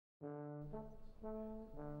I'm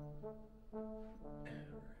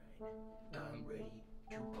ready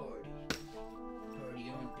to party. Party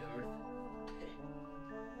on, Darth.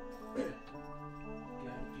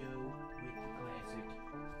 Gotta go with the classic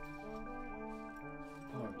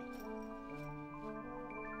party.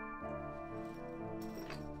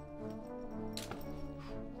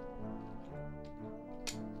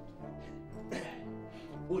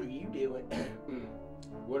 What are you doing?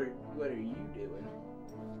 What are you doing?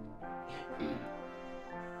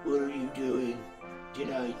 What are you doing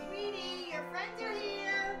tonight? Sweetie, your friends are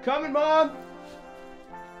here. Coming, Mom!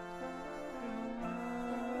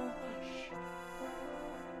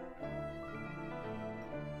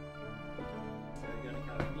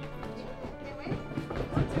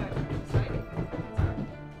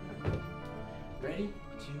 Ready to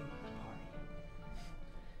party.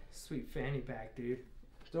 Sweet fanny pack, dude.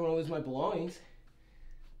 Don't want to lose my belongings.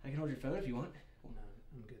 I can hold your phone if you want. No,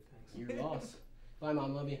 I'm good, thanks. You're lost. Bye,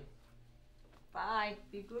 Mom. Love you. Bye.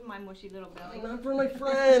 Be good, my mushy little belly. Not for my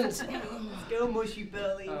friends. Let's go, mushy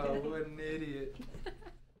belly. Oh, what an idiot.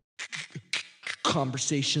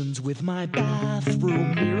 Conversations with my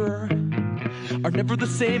bathroom mirror are never the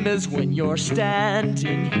same as when you're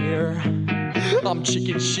standing here. I'm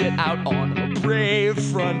chicken shit out on a brave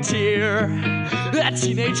frontier, a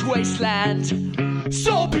teenage wasteland.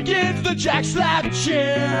 So begins the jack slap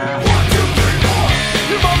cheer. 1, 2, 3, 4.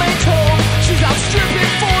 Your mom ain't told, she's out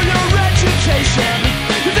stripping for your education.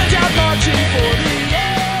 Then down marching for the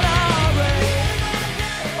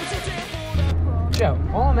NRA. Joe,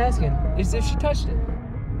 all I'm asking is if she touched it.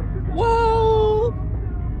 Well,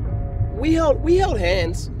 we held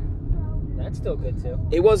hands. That's still good, too.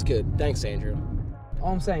 It was good. Thanks, Andrew.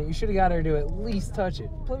 All I'm saying, you should have got her to at least touch it.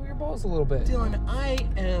 Play with your balls a little bit. Dylan, I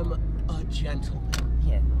am a gentleman.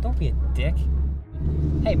 Yeah, don't be a dick.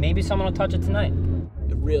 Hey, maybe someone will touch it tonight.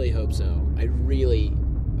 I really hope so. I really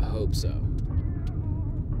hope so.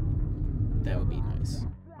 That would be nice.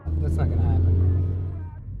 That's not gonna happen.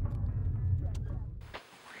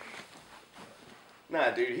 Nah,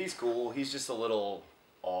 dude, he's cool. He's just a little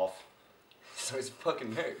off. So he's a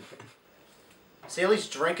fucking nerd. Does he at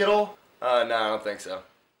least drink it all? No, I don't think so.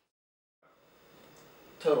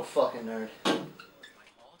 Total fucking nerd. My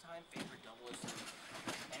all-time favorite double is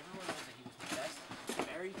everyone knows that he was the best,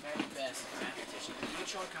 very, very best mathematician. Even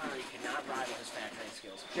Sean Connery cannot rival his factoring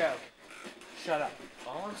skills. Joe, shut up.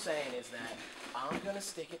 All I'm saying is that I'm gonna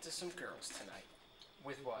stick it to some girls tonight.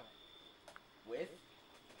 With what? With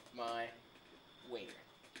my waiter.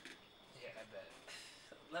 Yeah, I bet.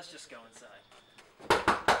 Let's just go inside.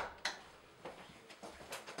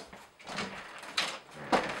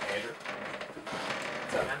 Andrew?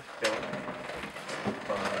 What's up, man? Dylan?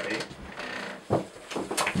 Buddy?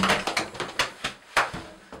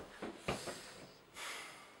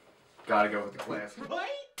 Gotta go with the class.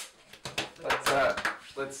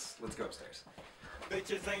 Let's go upstairs.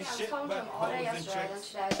 Bitches ain't shit but hoes and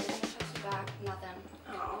tricks. Then today I didn't text you back, nothing.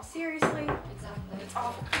 Oh, seriously? Exactly. It's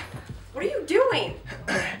awful. What are you doing?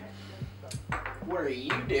 What are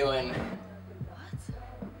you doing? What?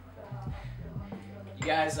 You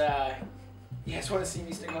guys want to see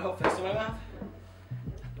me stick my whole fist in my mouth?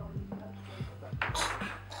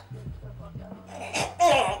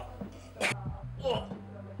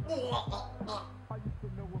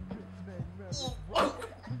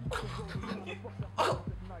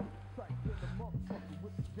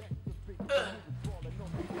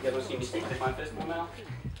 You guys want to see me stick my fist in my mouth?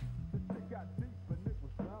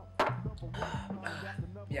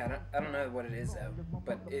 Yeah, I don't know what it is though,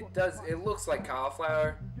 but it looks like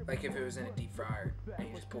cauliflower, like if it was in a deep fryer, and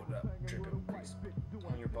you just pulled it up, drip it with grease.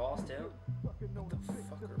 On your balls, too? What the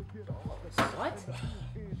fuck are balls? What?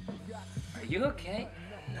 Are you okay?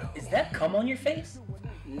 No. Is that cum on your face?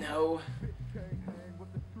 No.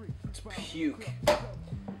 It's puke.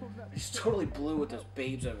 It's totally blue with those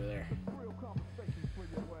babes over there.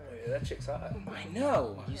 Yeah, that chick's hot. I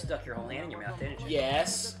know. You stuck your whole hand in your mouth, didn't you?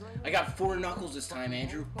 Yes. I got 4 knuckles this time,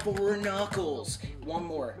 Andrew. 4 knuckles. One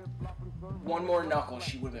more knuckle.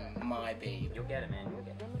 She would have been my babe. You'll get it, man. You'll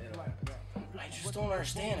get it. I just don't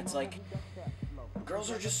understand. It's like,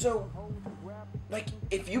 girls are just so... Like,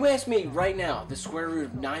 if you ask me right now, the square root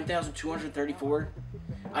of 9,234,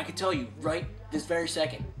 I could tell you right this very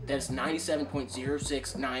second that it's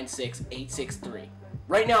 97.0696863.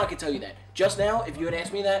 Right now, I could tell you that. Just now, if you had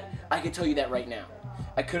asked me that, I could tell you that right now.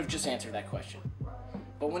 I could have just answered that question.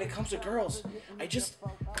 But when it comes to girls,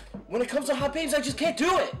 when it comes to hot babes, I just can't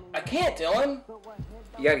do it. I can't, Dylan.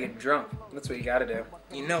 You gotta get drunk. That's what you gotta do.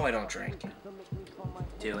 You know I don't drink.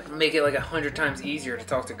 Do it. Make it like 100 times easier to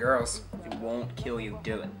talk to girls. It won't kill you.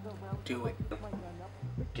 Do it. Do it.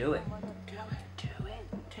 Do it.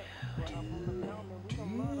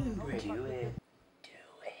 Do it.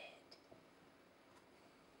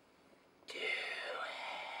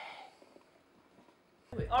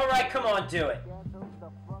 All right, come on, do it.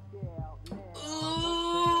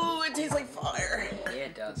 Ooh, it tastes like fire. Yeah,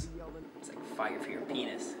 it does. It's like fire for your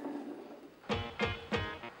penis.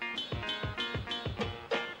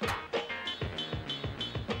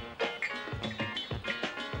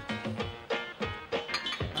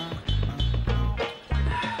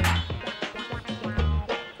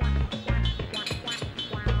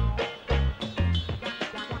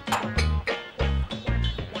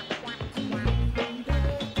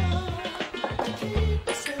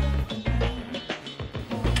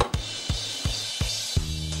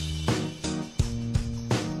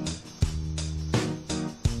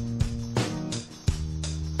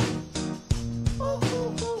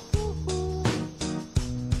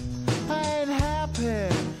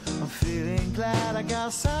 I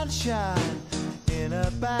got sunshine in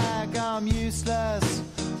a bag. I'm useless,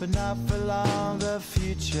 but not for long. The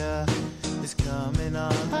future is coming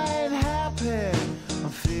on. I ain't happy,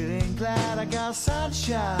 I'm feeling glad. I got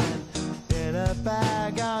sunshine in a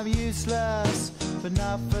bag. I'm useless, but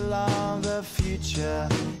not for long. The future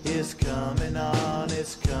is coming on.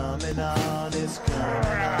 It's coming on. It's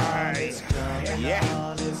coming on. It's coming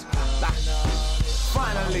on. It's coming on.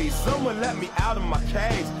 Finally, someone let me out of my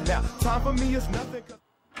cage. Now, time for me is nothing.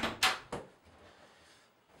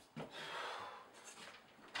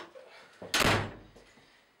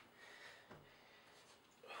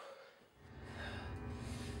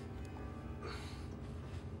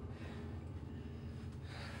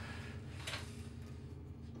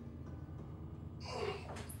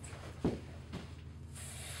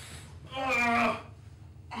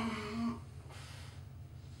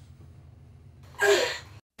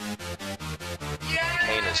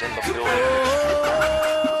 In the building.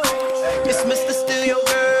 It's Mr. Steal Your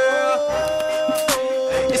Girl.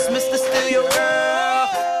 It's Mr. Steal Your Girl.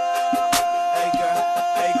 Hey girl,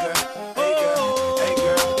 hey girl, hey girl, hey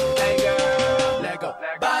girl, hey girl. Let go.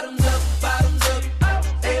 Bottoms up.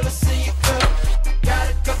 Ever see you girl? Got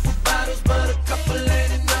a couple bottles, but a couple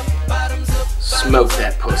ain't enough. Bottoms up. Smoke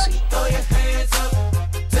that pussy. Throw your hands up.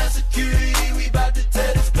 Tell security we about to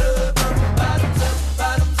tear this club up. Bottoms up.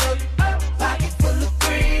 Pocket full of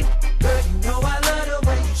green. Girl, you know I love the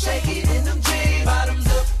way you shake it in them jeans. Bottoms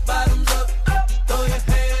up. Throw your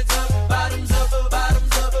hands up. Bottoms up,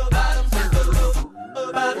 bottoms up, bottoms up,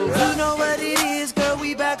 bottoms up. You know what it is, girl,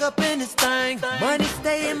 we back up in this thing. Money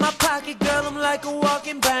stay in my pocket, girl, I'm like a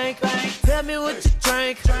walking bank. Tell me what you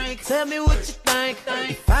drink, tell me what you think.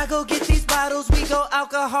 If I go get these bottles, we go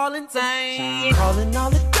alcohol and tank. Calling all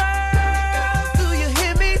the girls, do you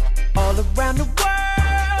hear me? All around the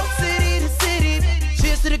world, city to city.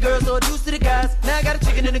 Cheers to the girls, or deuce to the guys. Now I got a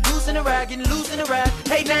chicken and a goose and a rag, getting loose in the rag.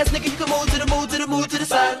 Hey, nice nigga, you can move to the move to the move to the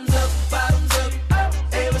side. Bottoms up.